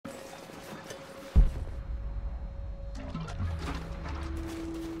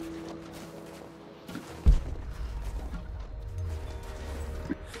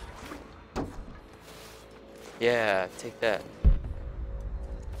Yeah, take that.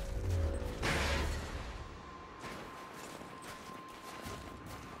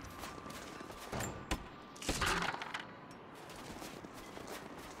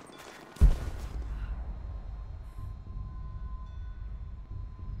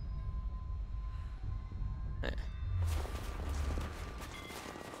 Eh.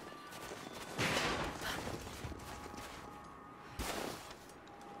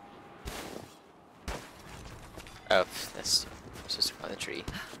 Oh, that's supposed to climb the tree.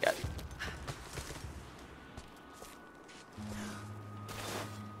 Got it.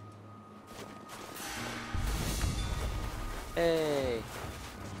 Hey!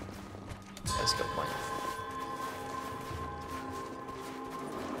 Let's go point.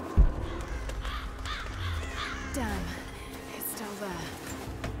 Damn, it's still there.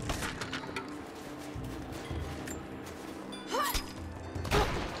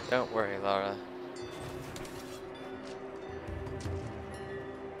 Don't worry, Laura.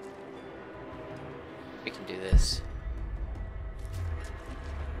 We can do this.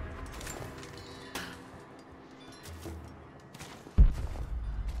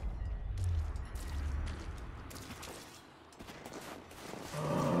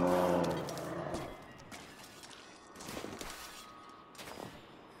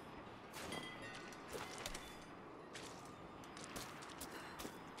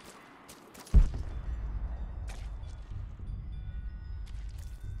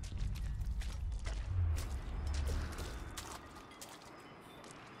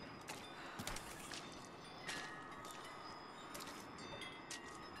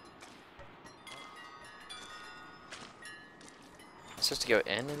 Supposed to go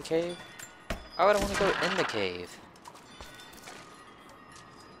in the cave? Why would I want to go in the cave?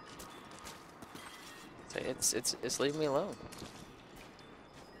 It's leaving me alone.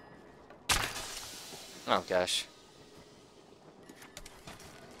 Oh gosh.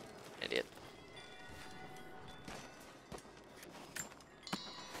 Idiot.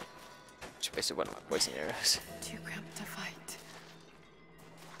 Just wasted one of my poison arrows. Too cramped to fight.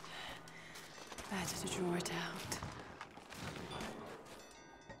 Better to draw it out.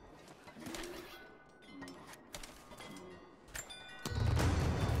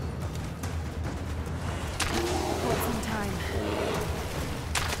 Hold some time.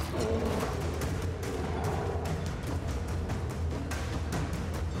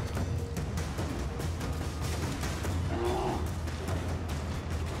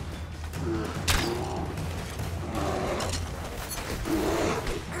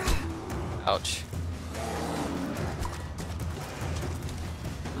 Ouch.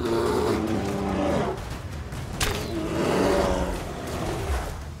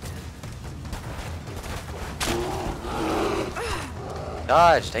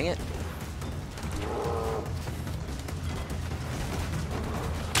 Dodge, dang it.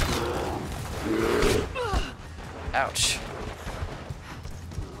 Ouch.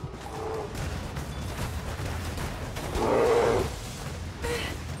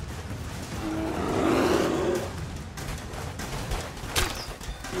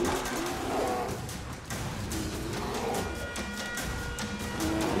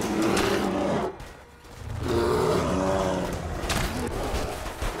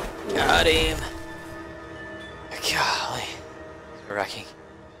 Got him. Golly. Wrecking.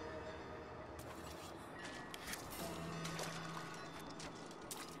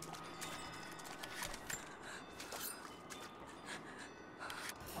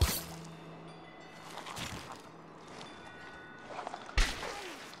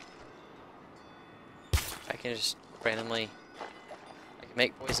 I can just randomly I can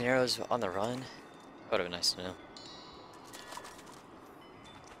make poison arrows on the run. That would have been nice to know.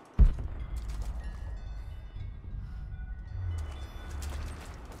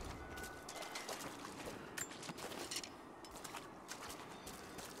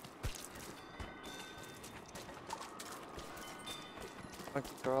 Monkey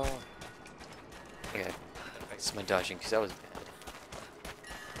crawl. Okay, back to my dodging because that was bad.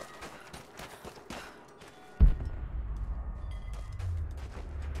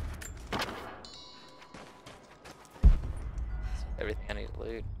 Everything I need to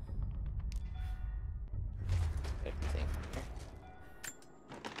loot. Everything.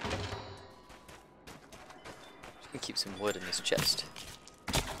 Just gonna keep some wood in this chest.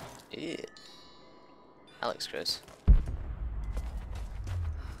 Yeah. That looks gross.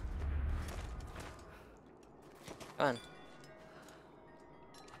 Come on.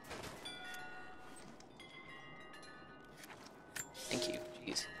 Thank you.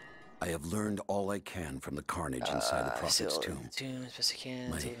 Jeez. I have learned all I can from the carnage inside the prophet's tomb. Tomb as best I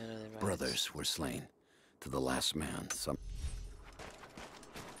can. My brothers were slain. to the last man.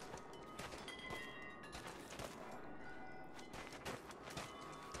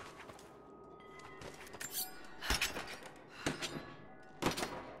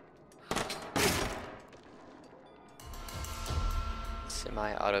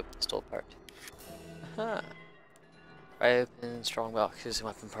 Semi-auto pistol part. Aha. Pry open strong boxes and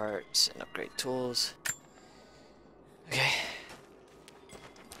weapon parts and upgrade tools. Okay.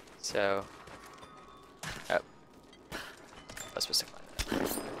 So, oh, I was supposed to find that.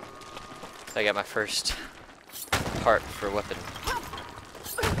 So I got my first part for a weapon.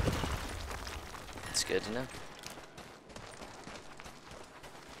 That's good to know.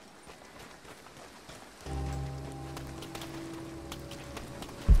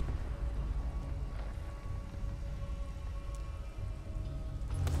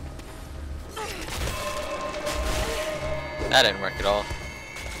 That didn't work at all.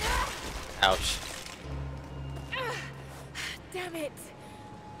 Ouch. Damn it!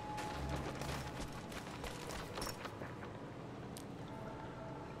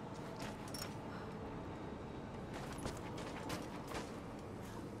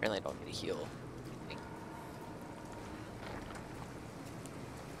 Apparently I don't get a heal.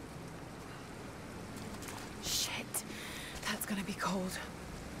 Shit. That's gonna be cold.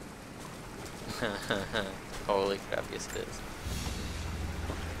 Holy crap, yes it is.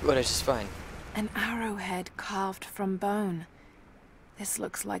 What I just find? An arrowhead carved from bone. This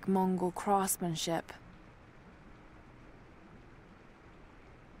looks like Mongol craftsmanship.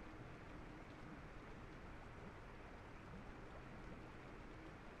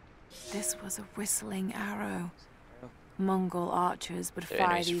 This was a whistling arrow. Mongol archers would Their fire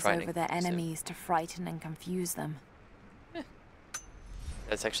enemies these frightening, over their so- enemies to frighten and confuse them.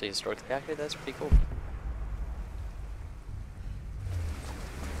 That's actually historically accurate, that's pretty cool.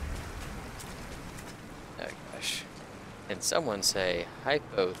 Oh gosh. Can someone say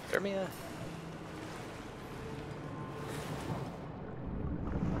hypothermia?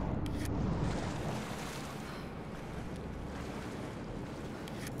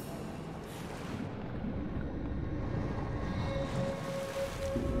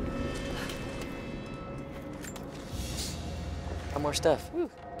 More stuff. Woo.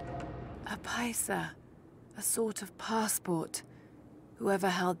 A paisa, a sort of passport. Whoever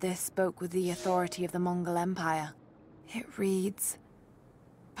held this spoke with the authority of the Mongol Empire. It reads,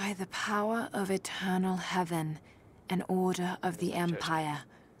 "By the power of eternal heaven, an order of the Empire,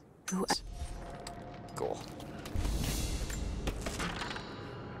 who..." Cool.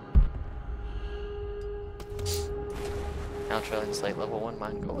 Now trailing slate level 1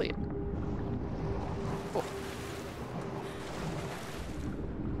 Mongolian. Cool.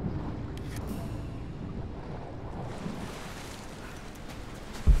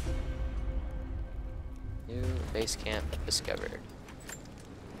 New base camp discovered.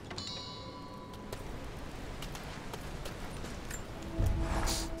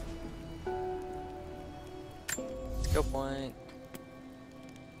 Skill point.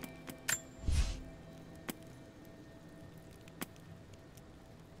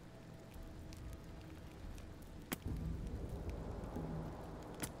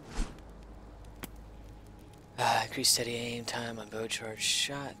 Increase steady aim time on bow charge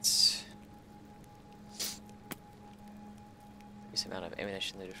shots. Increase amount of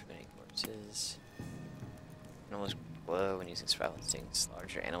ammunition looted from enemy corpses. Animals glow when using survival instincts.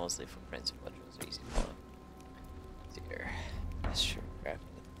 Larger animals leave footprints and blood trails are easy to follow. Here. That's true.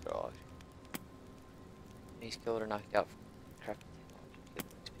 Crafting dog. He's killed or knocked out from crafting technology. Good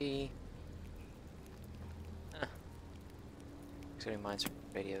XP. Huh. Exciting mines from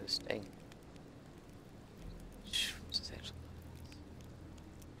radios. Dang. What's this actually?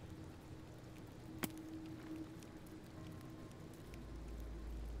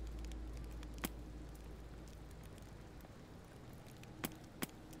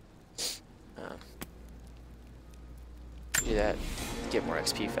 Do that, get more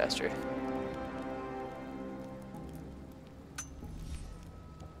XP faster.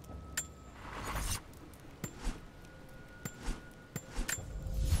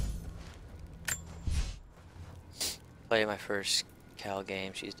 Play my first Cal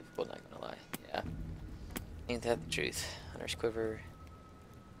game, she's difficult, not gonna lie. Yeah. Ain't that the truth? Hunter's Quiver.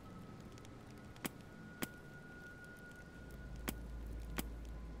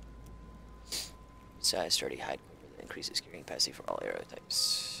 Size sturdy hide quiver that increases carrying capacity for all arrow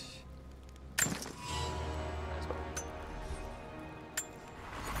types. As well.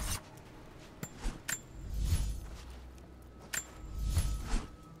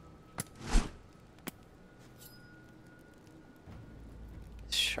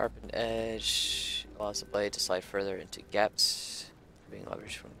 Sharpened edge, Allows the blade to slide further into gaps, being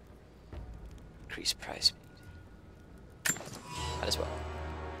leveraged from increased price speed. Might as well.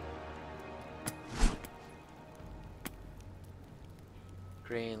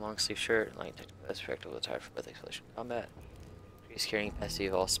 Green long sleeve shirt, light technical less practical attire for both exploration and combat. Increased carrying capacity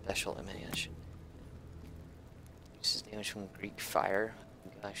of all special ammunition. Reduces damage from Greek fire.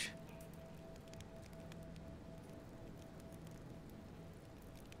 Oh, gosh.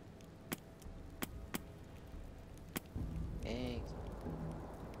 Dang.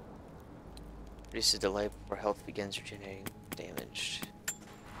 Reduces delay before health begins regenerating damaged.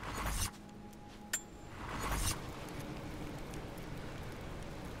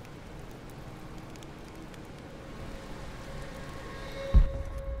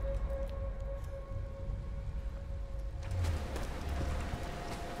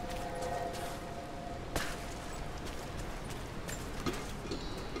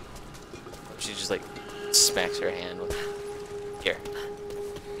 She just like smacks her hand with here.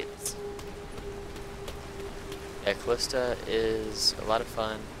 Yeah, Callista is a lot of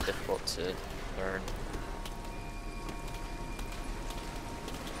fun, difficult to learn.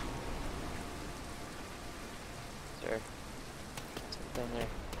 Is there something down there?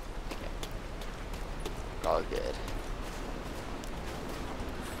 Okay. All good.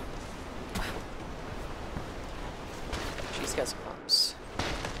 She's got some bumps.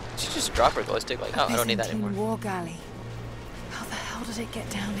 She just dropped her glow stick like, oh, I don't need that anymore. War galley. How the hell did it get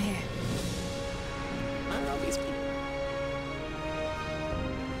down here? I don't know these people.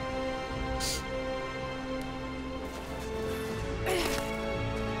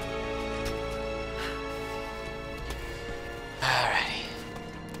 Alrighty.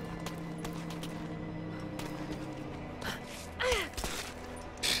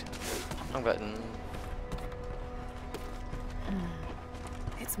 Wrong button.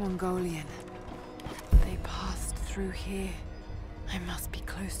 It's Mongolian. They passed through here. I must be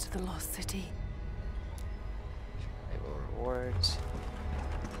close to the lost city. Enable rewards.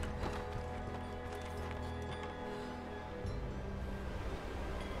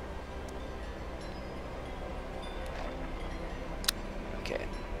 Okay.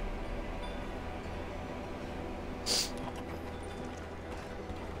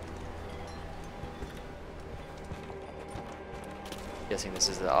 Guessing this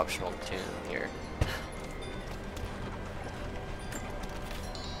is the optional tune here.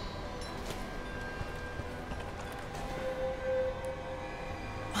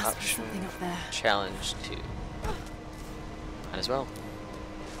 Must be something up there. Challenge 2. Might as well.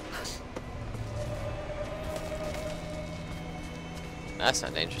 That's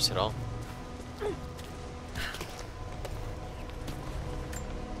not dangerous at all.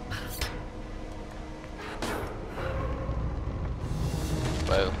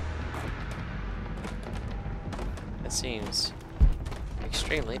 Whoa. That seems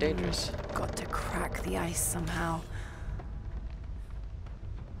extremely dangerous. Got to crack the ice somehow.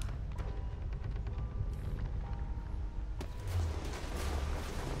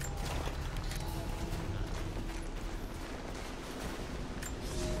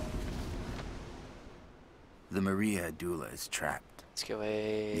 The Maria Adula is trapped. Let's go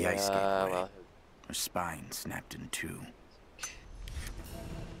away. The ice gateway. Well, Her spine snapped in two.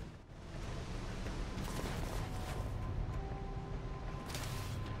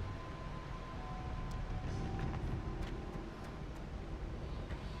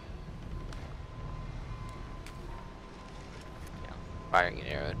 yeah, firing an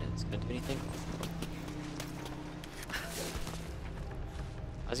arrow isn't gonna do anything.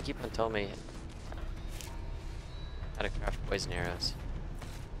 Why does it keep on telling me how to craft poison arrows?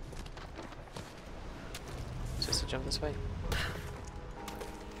 Supposed to jump this way?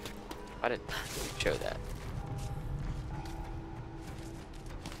 Why did it show that?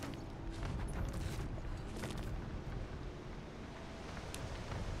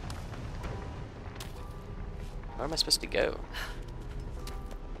 Where am I supposed to go?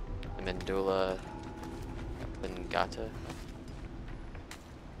 The Mandula Oblongata?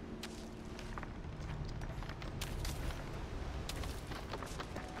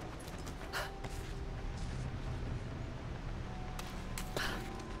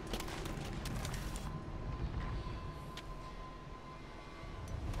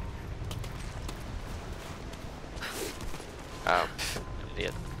 Oh, pff,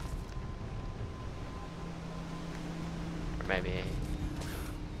 idiot. Or maybe